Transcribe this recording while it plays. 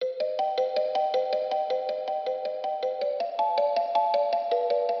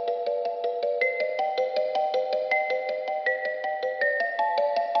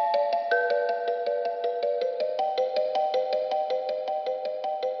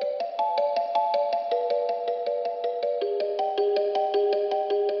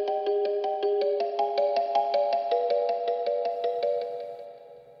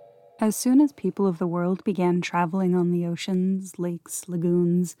As soon as people of the world began traveling on the oceans, lakes,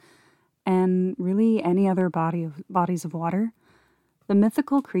 lagoons, and really any other bodies of water, the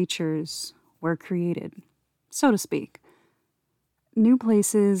mythical creatures were created, so to speak. New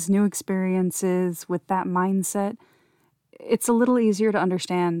places, new experiences, with that mindset, it's a little easier to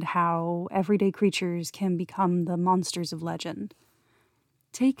understand how everyday creatures can become the monsters of legend.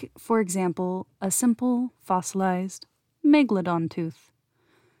 Take, for example, a simple, fossilized megalodon tooth.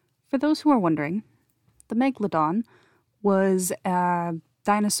 For those who are wondering, the megalodon was a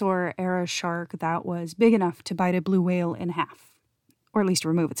dinosaur-era shark that was big enough to bite a blue whale in half, or at least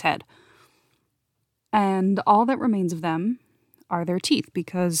remove its head. And all that remains of them are their teeth,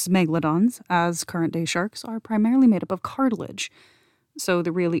 because megalodons, as current-day sharks, are primarily made up of cartilage. So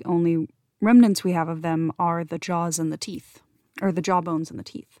the really only remnants we have of them are the jaws and the teeth, or the jawbones and the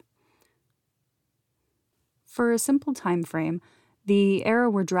teeth. For a simple time frame, the era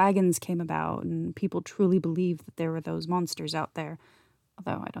where dragons came about and people truly believed that there were those monsters out there,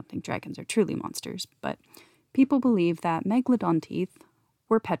 although I don't think dragons are truly monsters, but people believed that megalodon teeth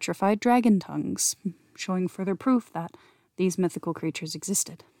were petrified dragon tongues, showing further proof that these mythical creatures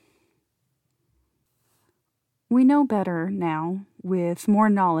existed. We know better now, with more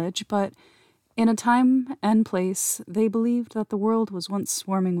knowledge, but in a time and place, they believed that the world was once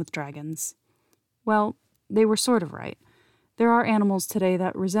swarming with dragons. Well, they were sort of right. There are animals today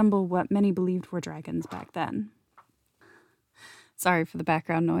that resemble what many believed were dragons back then. Sorry for the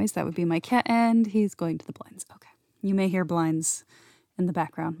background noise. That would be my cat, and he's going to the blinds. Okay. You may hear blinds in the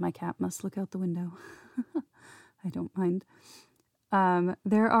background. My cat must look out the window. I don't mind.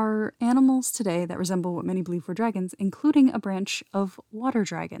 There are animals today that resemble what many believe were dragons, including a branch of water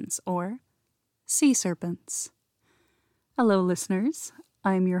dragons, or sea serpents. Hello, listeners.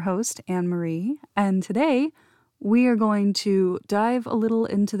 I'm your host, Anne-Marie, and today we are going to dive a little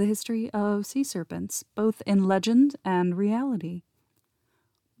into the history of sea serpents, both in legend and reality.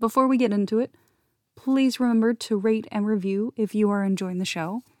 Before we get into it, please remember to rate and review if you are enjoying the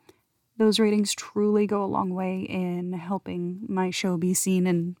show. Those ratings truly go a long way in helping my show be seen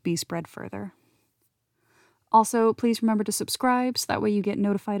and be spread further. Also, please remember to subscribe so that way you get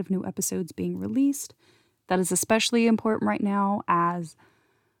notified of new episodes being released. That is especially important right now as,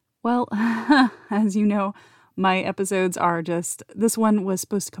 well, as you know, my episodes are just, this one was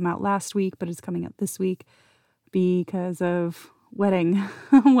supposed to come out last week, but it's coming out this week because of wedding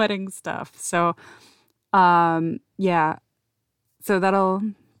stuff. So, yeah, so that'll,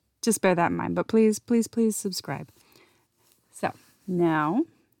 just bear that in mind, but please subscribe. So, now,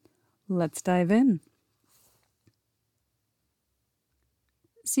 let's dive in.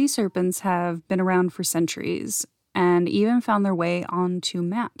 Sea serpents have been around for centuries, and even found their way onto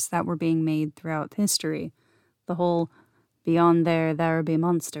maps that were being made throughout history. The whole "beyond there be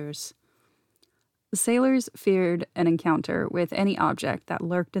monsters." The sailors feared an encounter with any object that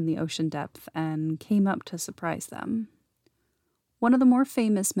lurked in the ocean depth and came up to surprise them. One of the more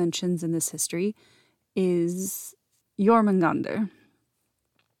famous mentions in this history is Jormungandr.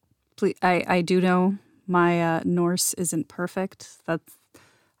 I do know my Norse isn't perfect. I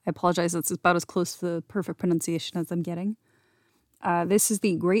apologize, that's about as close to the perfect pronunciation as I'm getting. This is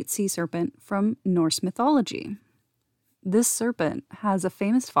the great sea serpent from Norse mythology. This serpent has a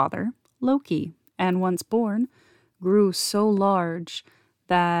famous father, Loki, and once born, grew so large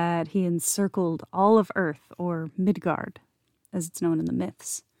that he encircled all of Earth, or Midgard, as it's known in the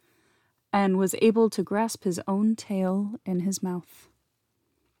myths, and was able to grasp his own tail in his mouth.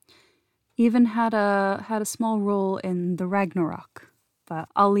 Even had a small role in the Ragnarok, but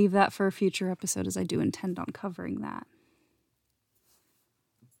I'll leave that for a future episode as I do intend on covering that.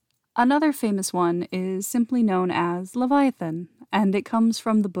 Another famous one is simply known as Leviathan, and it comes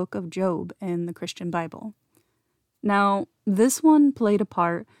from the book of Job in the Christian Bible. Now, this one played a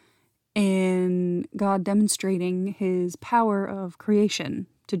part in God demonstrating his power of creation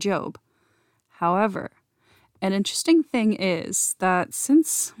to Job. However, an interesting thing is that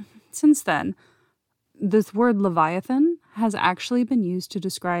since then, this word Leviathan has actually been used to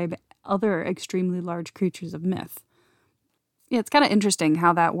describe other extremely large creatures of myth. Yeah, it's kind of interesting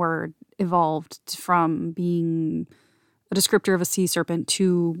how that word evolved from being a descriptor of a sea serpent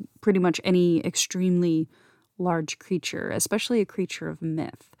to pretty much any extremely large creature, especially a creature of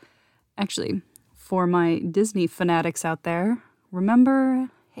myth. Actually, for my Disney fanatics out there, remember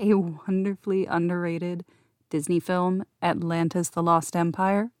a wonderfully underrated Disney film, Atlantis: The Lost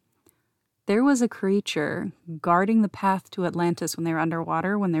Empire? There was a creature guarding the path to Atlantis when they were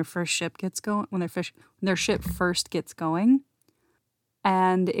underwater, when their ship first gets going.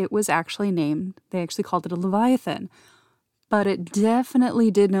 And it was actually named, they actually called it a Leviathan. but it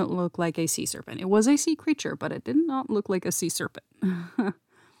definitely did not look like a sea serpent. It was a sea creature, but it did not look like a sea serpent.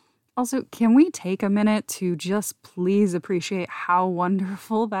 Also, can we take a minute to just please appreciate how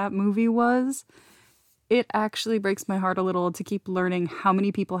wonderful that movie was? It actually breaks my heart a little to keep learning how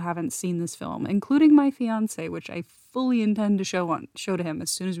many people haven't seen this film, including my fiance, which I fully intend to show to him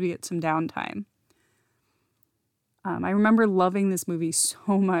as soon as we get some downtime. I remember loving this movie so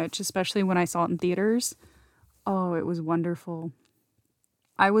much, especially when I saw it in theaters. Oh, it was wonderful.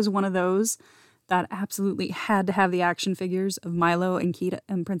 I was one of those that absolutely had to have the action figures of Milo and Kida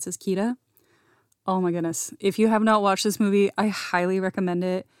and Princess Kida. Oh my goodness. If you have not watched this movie, I highly recommend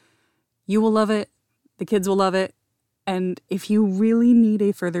it. You will love it. The kids will love it. And if you really need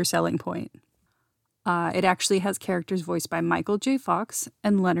a further selling point, it actually has characters voiced by Michael J. Fox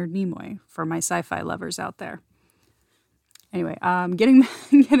and Leonard Nimoy for my sci-fi lovers out there. Anyway, let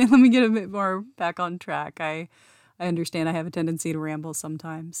me get a bit more back on track. I understand I have a tendency to ramble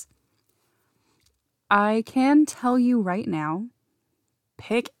sometimes. I can tell you right now,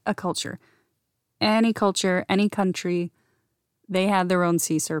 pick a culture, any country, they had their own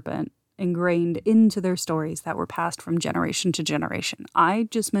sea serpent ingrained into their stories that were passed from generation to generation. I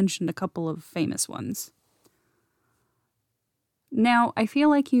just mentioned a couple of famous ones. Now, I feel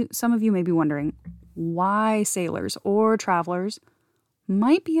like some of you may be wondering why sailors or travelers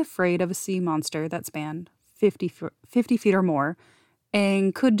might be afraid of a sea monster that spanned 50 feet or more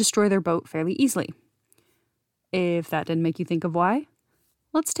and could destroy their boat fairly easily. If that didn't make you think of why,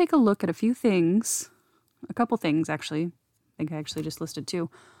 let's take a look at a couple things actually, I think I actually just listed two,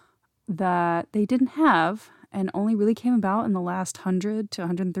 that they didn't have and only really came about in the last 100 to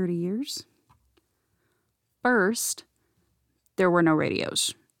 130 years. First, there were no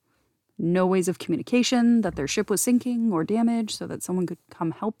radios. No ways of communication that their ship was sinking or damaged so that someone could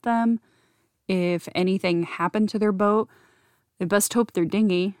come help them. If anything happened to their boat, they best hope their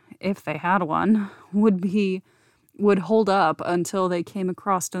dinghy, if they had one, would hold up until they came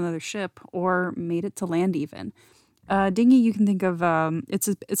across another ship or made it to land even. Dinghy, you can think of,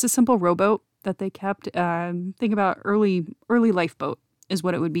 it's a simple rowboat that they kept. Think about early lifeboat is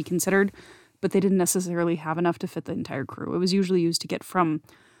what it would be considered, but they didn't necessarily have enough to fit the entire crew. It was usually used to get from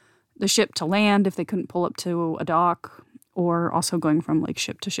the ship to land if they couldn't pull up to a dock, or also going from like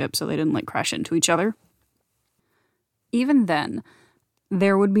ship to ship so they didn't like crash into each other. Even then,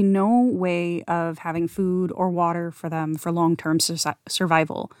 there would be no way of having food or water for them for long-term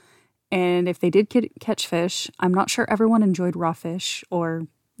survival. And if they did catch fish, I'm not sure everyone enjoyed raw fish or,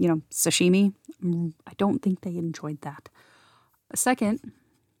 sashimi. I don't think they enjoyed that. Second,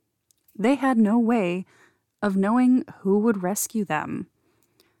 they had no way of knowing who would rescue them.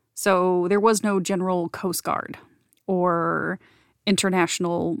 So there was no general Coast Guard or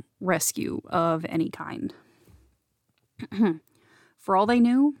international rescue of any kind. For all they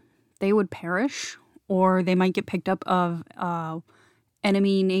knew, they would perish, or they might get picked up of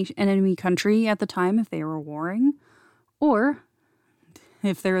enemy country at the time if they were warring, or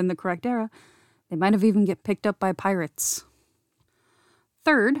if they're in the correct era, they might have even get picked up by pirates.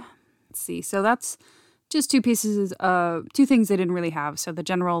 Third, let's see. So that's just two things they didn't really have. So the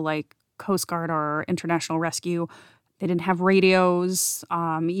general like Coast Guard or international rescue, they didn't have radios.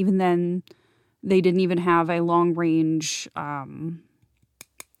 Even then, they didn't even have a long range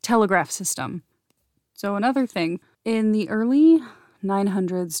telegraph system. So another thing, in the early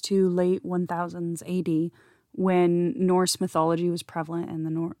 900s to late 1000s AD, when Norse mythology was prevalent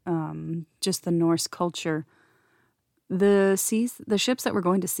and just the Norse culture, the ships that were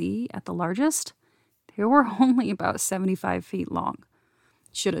going to sea at the largest, they were only about 75 feet long.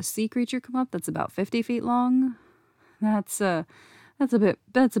 Should a sea creature come up that's about 50 feet long, that's a bit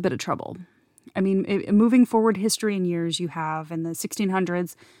of trouble. I mean, moving forward history in years, you have in the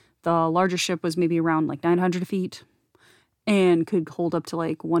 1600s, the largest ship was maybe around like 900 feet and could hold up to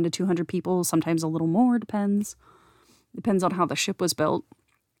like 100 to 200 people, sometimes a little more, depends on how the ship was built.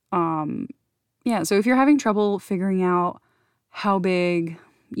 So if you're having trouble figuring out how big,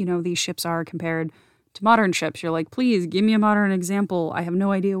 these ships are compared to modern ships, you're like, please give me a modern example. I have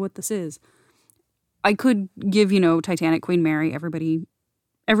no idea what this is. I could give, Titanic, Queen Mary.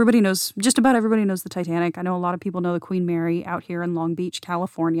 Everybody knows, just about everybody knows the Titanic. I know a lot of people know the Queen Mary out here in Long Beach,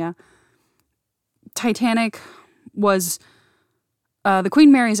 California. Titanic was, the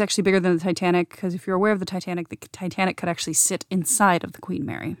Queen Mary is actually bigger than the Titanic, because if you're aware of the Titanic could actually sit inside of the Queen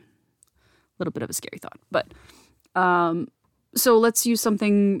Mary. A little bit of a scary thought, but, so let's use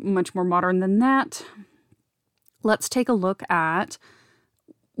something much more modern than that. Let's take a look at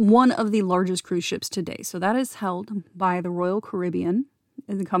one of the largest cruise ships today. So that is held by the Royal Caribbean,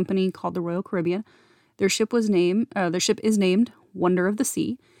 is a company called the Royal Caribbean. Their ship is named Wonder of the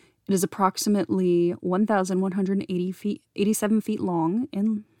Sea. It is approximately 1,187 feet long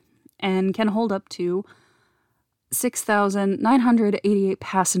and can hold up to 6,988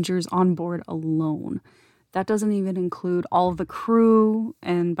 passengers on board alone. That doesn't even include all of the crew,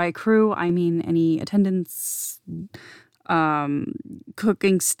 and by crew, I mean any attendants,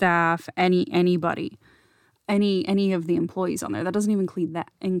 cooking staff, anybody, any of the employees on there. That doesn't even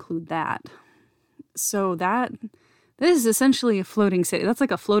include that. So this is essentially a floating city. That's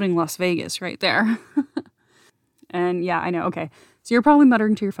like a floating Las Vegas right there. And yeah, I know. Okay, so you're probably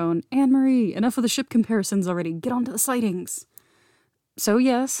muttering to your phone, Anne-Marie, enough of the ship comparisons already. Get on to the sightings. So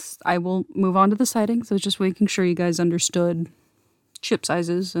yes, I will move on to the sightings. I was just making sure you guys understood ship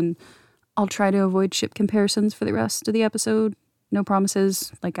sizes, and I'll try to avoid ship comparisons for the rest of the episode. No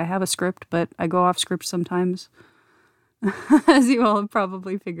promises. Like, I have a script, but I go off script sometimes, as you all have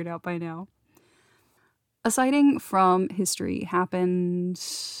probably figured out by now. A sighting from history happened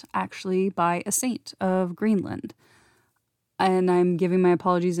actually by a saint of Greenland. And I'm giving my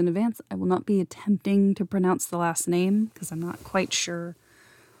apologies in advance. I will not be attempting to pronounce the last name because I'm not quite sure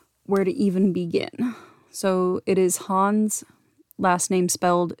where to even begin. So it is Hans, last name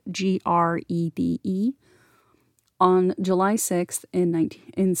spelled Grede, on July 6th in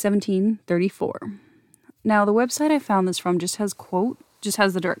 1734. Now, the website I found this from just has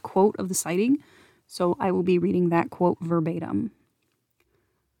the direct quote of the sighting, so I will be reading that quote verbatim.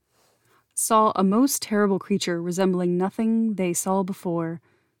 Saw a most terrible creature resembling nothing they saw before.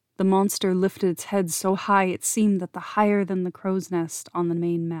 The monster lifted its head so high it seemed that the higher than the crow's nest on the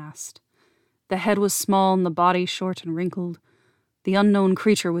main mast. The head was small and the body short and wrinkled. The unknown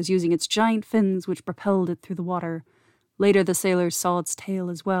creature was using its giant fins which propelled it through the water. Later the sailors saw its tail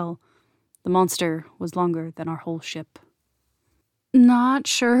as well. The monster was longer than our whole ship. Not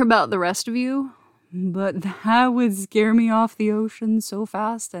sure about the rest of you, but that would scare me off the ocean so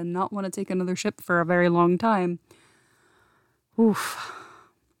fast and not want to take another ship for a very long time. Oof.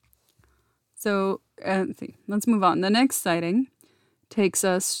 So, let's move on. The next sighting takes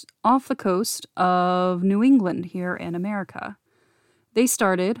us off the coast of New England here in America. They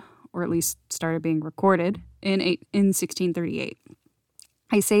started, or at least started being recorded, in 1638.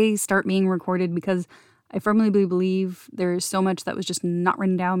 I say start being recorded because I firmly believe there's so much that was just not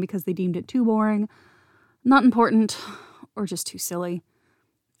written down because they deemed it too boring, not important, or just too silly.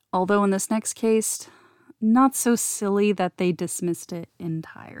 Although in this next case, not so silly that they dismissed it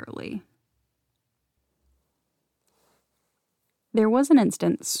entirely. There was an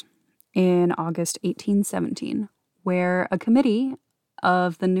instance in August 1817 where a committee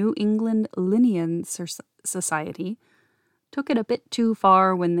of the New England Linnean Society took it a bit too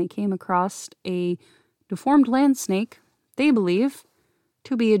far when they came across a deformed land snake, they believe,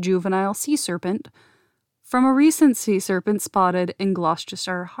 to be a juvenile sea serpent from a recent sea serpent spotted in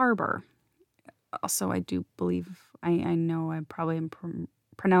Gloucester Harbor. Also, I do believe, I know I probably am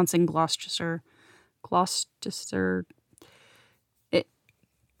pronouncing Gloucester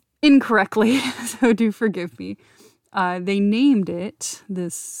incorrectly, so do forgive me. They named it,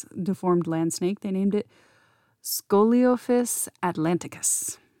 this deformed land snake, they named it Scoliophis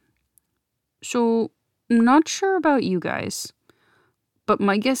atlanticus. So, not sure about you guys, but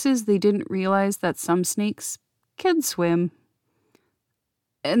my guess is they didn't realize that some snakes can swim.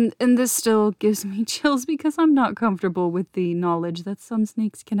 And this still gives me chills because I'm not comfortable with the knowledge that some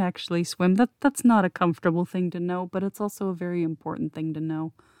snakes can actually swim. That's not a comfortable thing to know, but it's also a very important thing to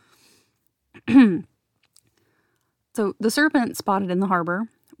know. So the serpent spotted in the harbor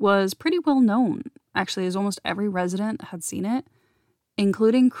was pretty well known, actually, as almost every resident had seen it,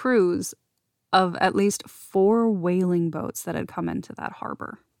 including crews of at least 4 whaling boats that had come into that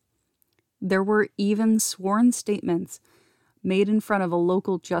harbor. There were even sworn statements made in front of a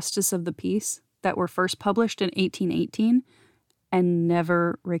local justice of the peace that were first published in 1818 and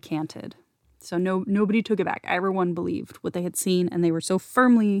never recanted. So nobody took it back. Everyone believed what they had seen, and they were so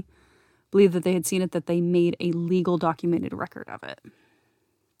firmly believed that they had seen it that they made a legal documented record of it.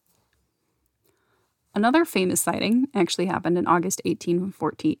 Another famous sighting actually happened in August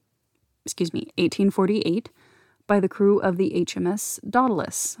 1848 by the crew of the HMS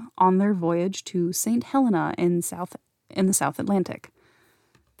Nautilus on their voyage to St. Helena in the South Atlantic.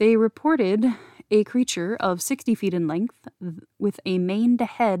 They reported a creature of 60 feet in length with a maned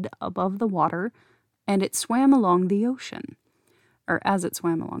head above the water, and it swam along the ocean, or as it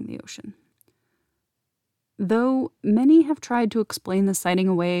swam along the ocean. Though many have tried to explain the sighting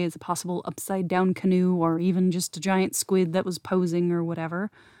away as a possible upside-down canoe or even just a giant squid that was posing or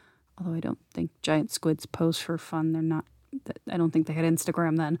whatever, although I don't think giant squids pose for fun. I don't think they had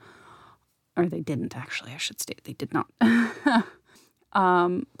Instagram then. Or they didn't, actually. I should state they did not.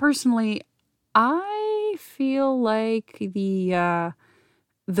 Personally, I feel like the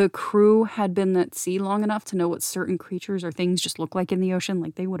crew had been at sea long enough to know what certain creatures or things just look like in the ocean.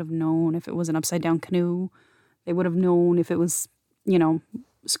 Like, they would have known if it was an upside-down canoe. They would have known if it was,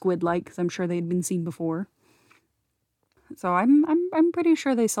 squid-like, because I'm sure they'd been seen before. So I'm pretty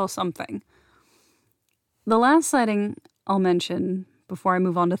sure they saw something. The last sighting I'll mention before I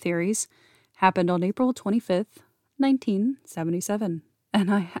move on to theories happened on April 25th, 1977.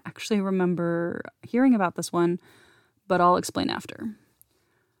 And I actually remember hearing about this one, but I'll explain after.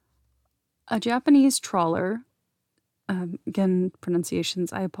 A Japanese trawler, again,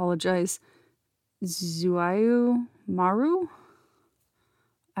 pronunciations, I apologize, Zuiyu Maru?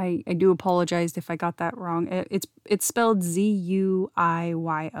 I do apologize if I got that wrong. It's spelled Zuiyo.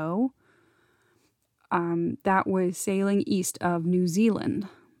 That was sailing east of New Zealand.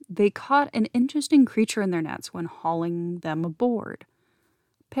 They caught an interesting creature in their nets when hauling them aboard.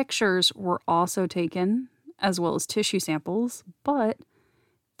 Pictures were also taken, as well as tissue samples, but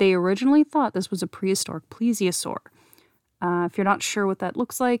they originally thought this was a prehistoric plesiosaur. If you're not sure what that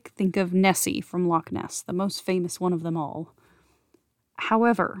looks like, think of Nessie from Loch Ness, the most famous one of them all.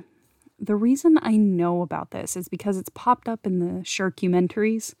 However, the reason I know about this is because it's popped up in the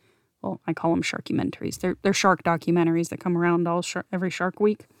sharkumentaries. Well, I call them sharkumentaries. They're shark documentaries that come around every Shark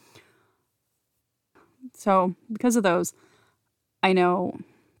Week. So, because of those, I know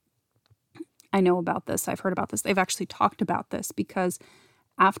about this. I've heard about this. They've actually talked about this because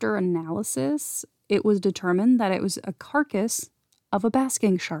after analysis, it was determined that it was a carcass of a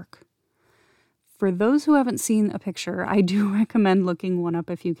basking shark. For those who haven't seen a picture, I do recommend looking one up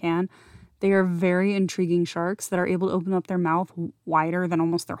if you can. They are very intriguing sharks that are able to open up their mouth wider than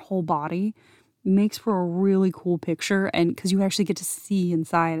almost their whole body. Makes for a really cool picture, and because you actually get to see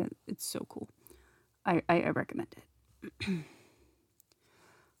inside. It's so cool. I recommend it.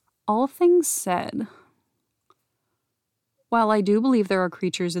 All things said, while I do believe there are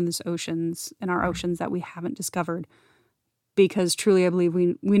creatures in our oceans that we haven't discovered, because truly I believe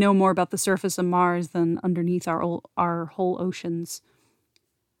we know more about the surface of Mars than underneath our whole oceans,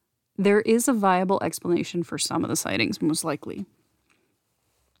 there is a viable explanation for some of the sightings, most likely.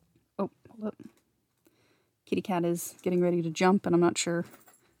 Oh, hold up. Kitty cat is getting ready to jump, and I'm not sure.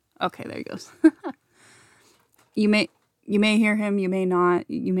 Okay, there he goes. You may hear him, you may not.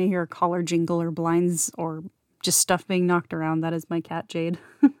 You may hear a collar jingle or blinds or just stuff being knocked around. That is my cat, Jade.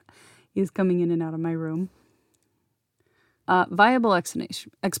 He's coming in and out of my room. Viable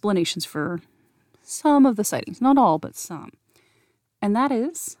explanations for some of the sightings. Not all, but some. And that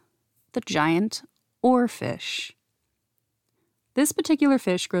is the giant oarfish. This particular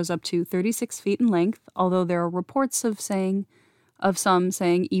fish grows up to 36 feet in length, although there are reports of some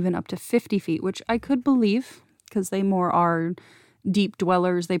saying even up to 50 feet, which I could believe, because they more are deep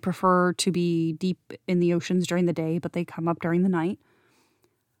dwellers. They prefer to be deep in the oceans during the day, but they come up during the night.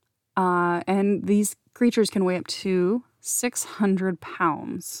 And these creatures can weigh up to 600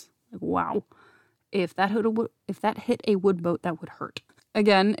 pounds. Wow. If that hit a wood boat, that would hurt.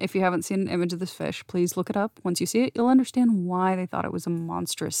 Again, if you haven't seen an image of this fish, please look it up. Once you see it, you'll understand why they thought it was a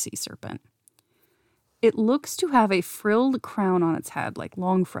monstrous sea serpent. It looks to have a frilled crown on its head, like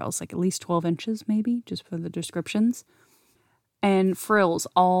long frills, like at least 12 inches maybe, just for the descriptions, and frills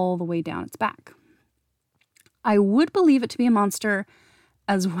all the way down its back. I would believe it to be a monster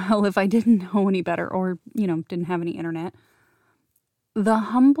as well if I didn't know any better or, didn't have any internet. The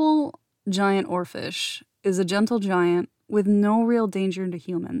humble giant oarfish is a gentle giant with no real danger to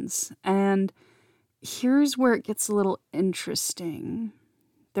humans. And here's where it gets a little interesting.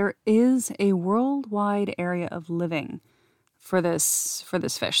 There is a worldwide area of living for this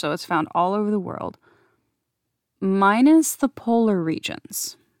fish. So it's found all over the world, minus the polar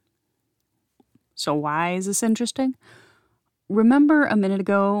regions. So why is this interesting? Remember a minute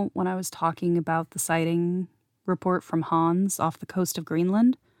ago when I was talking about the sighting report from Hans off the coast of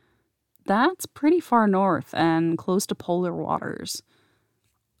Greenland? That's pretty far north and close to polar waters.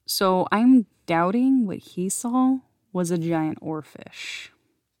 So I'm doubting what he saw was a giant oarfish.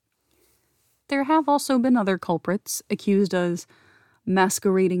 There have also been other culprits accused as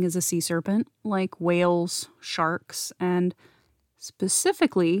masquerading as a sea serpent, like whales, sharks, and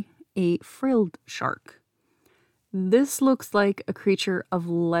specifically a frilled shark. This looks like a creature of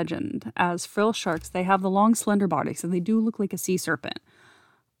legend, as frill sharks, they have the long, slender bodies, so they do look like a sea serpent.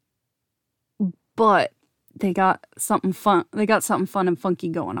 But they got something fun. They got something fun and funky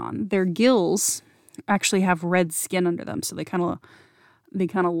going on. Their gills actually have red skin under them, so they kind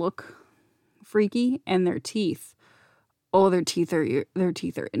of look freaky, and their teeth Oh, their teeth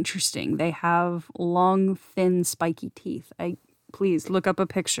are interesting. They have long, thin, spiky teeth. Please look up a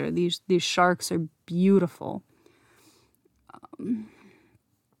picture. These sharks are beautiful.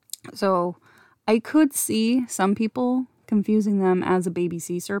 So I could see some people confusing them as a baby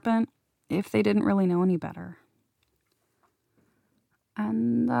sea serpent if they didn't really know any better.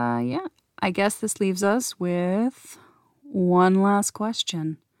 And yeah, I guess this leaves us with one last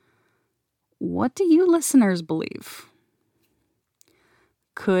question. What do you listeners believe?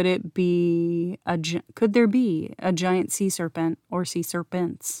 Could there be a giant sea serpent or sea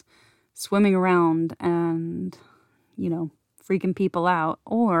serpents swimming around and, freaking people out?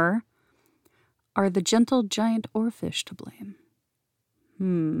 Or are the gentle giant oarfish to blame?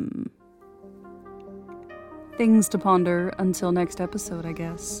 Things to ponder until next episode, I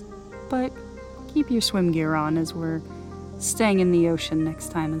guess. But keep your swim gear on as we're staying in the ocean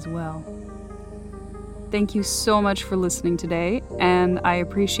next time as well. Thank you so much for listening today, and I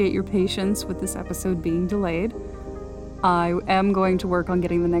appreciate your patience with this episode being delayed. I am going to work on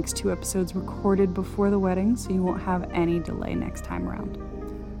getting the next 2 episodes recorded before the wedding, so you won't have any delay next time around.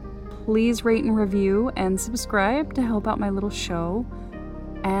 Please rate and review and subscribe to help out my little show,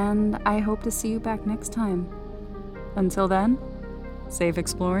 and I hope to see you back next time. Until then, safe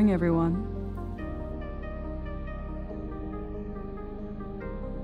exploring, everyone.